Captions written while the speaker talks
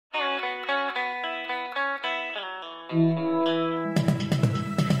You're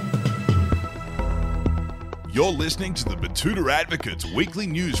listening to the Batuta Advocate's weekly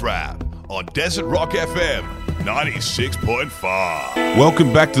news wrap on Desert Rock FM 96.5.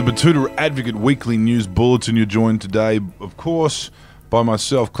 Welcome back to the Batuta Advocate Weekly News Bulletin. You're joined today, of course, by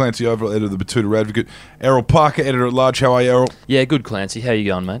myself, Clancy Overall, editor of the Batuta Advocate, Errol Parker, editor-at-large. How are you, Errol? Yeah, good, Clancy. How you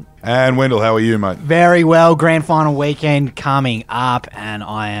going, mate? And Wendell, how are you, mate? Very well. Grand final weekend coming up, and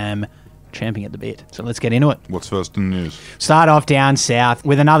I am champing at the bit. So let's get into it. What's first in the news? Start off down south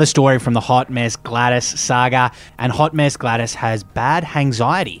with another story from the Hot Mess Gladys saga. And Hot Mess Gladys has bad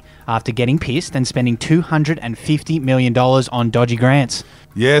anxiety after getting pissed and spending $250 million on dodgy grants.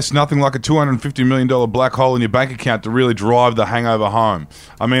 Yes, nothing like a $250 million black hole in your bank account to really drive the hangover home.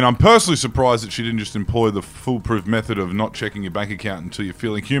 I mean, I'm personally surprised that she didn't just employ the foolproof method of not checking your bank account until you're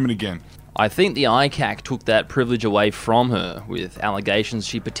feeling human again. I think the ICAC took that privilege away from her with allegations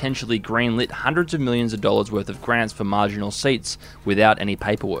she potentially greenlit hundreds of millions of dollars worth of grants for marginal seats without any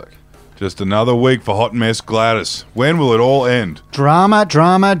paperwork. Just another week for Hot Mess Gladys. When will it all end? Drama,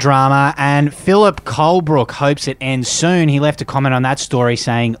 drama, drama, and Philip Colebrook hopes it ends soon. He left a comment on that story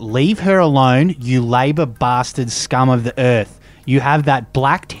saying, "Leave her alone, you Labor bastard scum of the earth. You have that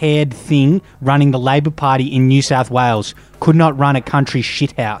black-haired thing running the Labor Party in New South Wales. Could not run a country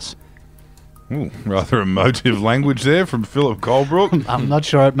shithouse." Ooh, rather emotive language there from Philip Colebrook. I'm not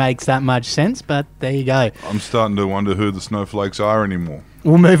sure it makes that much sense, but there you go. I'm starting to wonder who the snowflakes are anymore.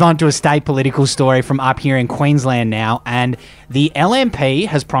 We'll move on to a state political story from up here in Queensland now, and the LNP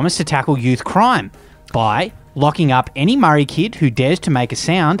has promised to tackle youth crime by locking up any Murray kid who dares to make a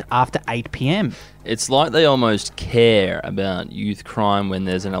sound after 8 p.m. It's like they almost care about youth crime when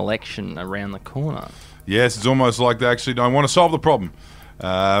there's an election around the corner. Yes, it's almost like they actually don't want to solve the problem.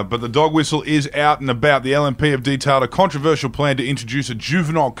 But the dog whistle is out and about. The LNP have detailed a controversial plan to introduce a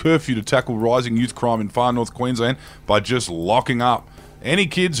juvenile curfew to tackle rising youth crime in far north Queensland by just locking up any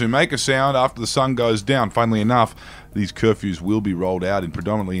kids who make a sound after the sun goes down. Funnily enough, these curfews will be rolled out in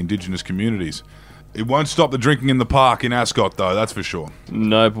predominantly Indigenous communities. It won't stop the drinking in the park in Ascot, though, that's for sure.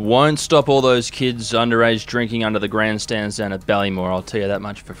 Nope, won't stop all those kids underage drinking under the grandstands down at Ballymore, I'll tell you that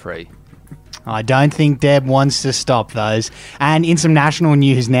much for free. I don't think Deb wants to stop those. And in some national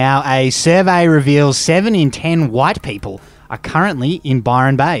news now, a survey reveals 7 in 10 white people are currently in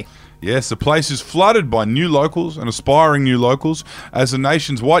Byron Bay. Yes, the place is flooded by new locals and aspiring new locals as the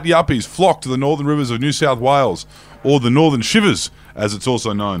nation's white yuppies flock to the northern rivers of New South Wales, or the Northern Shivers, as it's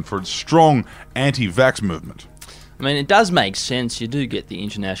also known, for its strong anti-vax movement. I mean, it does make sense. You do get the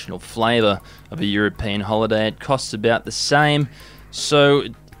international flavour of a European holiday. It costs about the same, so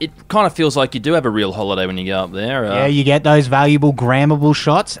it kind of feels like you do have a real holiday when you go up there. Yeah, you get those valuable grammable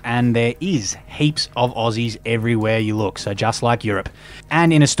shots, and there is heaps of Aussies everywhere you look, so just like Europe.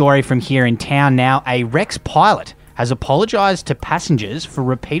 And in a story from here in town now, a Rex pilot has apologised to passengers for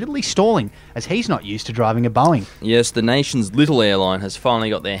repeatedly stalling, as he's not used to driving a Boeing. Yes, the nation's little airline has finally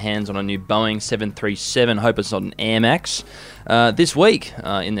got their hands on a new Boeing 737. Hope it's not an Air Max. This week,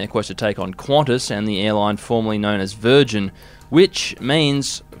 in their quest to take on Qantas and the airline formerly known as Virgin, which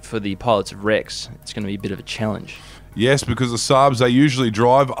means for the pilots of Rex, it's going to be a bit of a challenge. Yes, because the Saabs they usually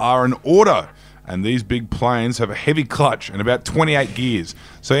drive are an auto, and these big planes have a heavy clutch and about 28 gears.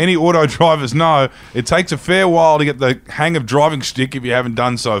 So any auto drivers know it takes a fair while to get the hang of driving stick if you haven't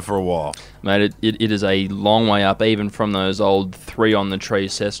done so for a while. Mate, it is a long way up, even from those old 3-on-the-tree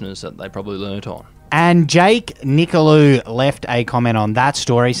Cessnas that they probably learnt on. And Jake Nicolou left a comment on that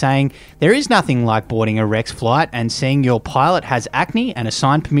story saying, "There is nothing like boarding a Rex flight and seeing your pilot has acne and a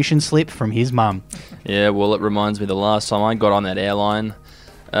signed permission slip from his mum." Yeah, well, it reminds me the last time I got on that airline,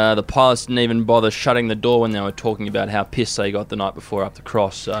 the pilots didn't even bother shutting the door when they were talking about how pissed they got the night before up the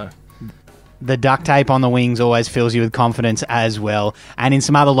cross, so The duct tape on the wings always fills you with confidence as well. And in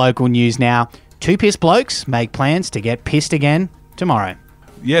some other local news now, 2 pissed blokes make plans to get pissed again tomorrow.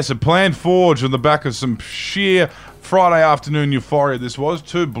 Yes, a plan forged on the back of some sheer Friday afternoon euphoria this was.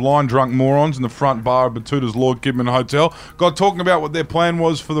 2 blind drunk morons in the front bar of Batuta's Lord Kidman Hotel got talking about what their plan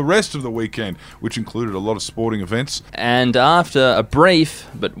was for the rest of the weekend, which included a lot of sporting events. And after a brief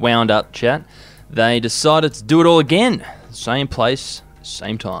but wound up chat, they decided to do it all again. Same place,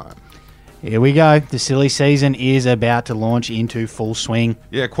 same time. Here we go. The silly season is about to launch into full swing.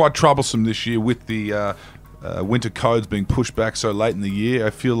 Yeah, quite troublesome this year with the winter codes being pushed back so late in the year. I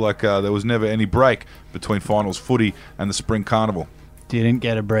feel like there was never any break between finals footy and the spring carnival. Didn't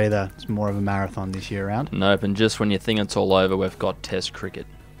get a breather. It's more of a marathon this year round. Nope, and just when you think it's all over, we've got Test cricket.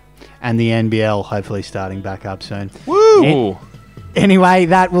 And the NBL hopefully starting back up soon. Woo! Anyway,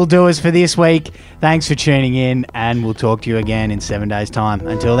 that will do us for this week. Thanks for tuning in, and we'll talk to you again in 7 days' time.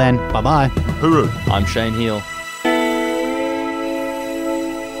 Until then, bye-bye. Hooroo. I'm Shane Heal.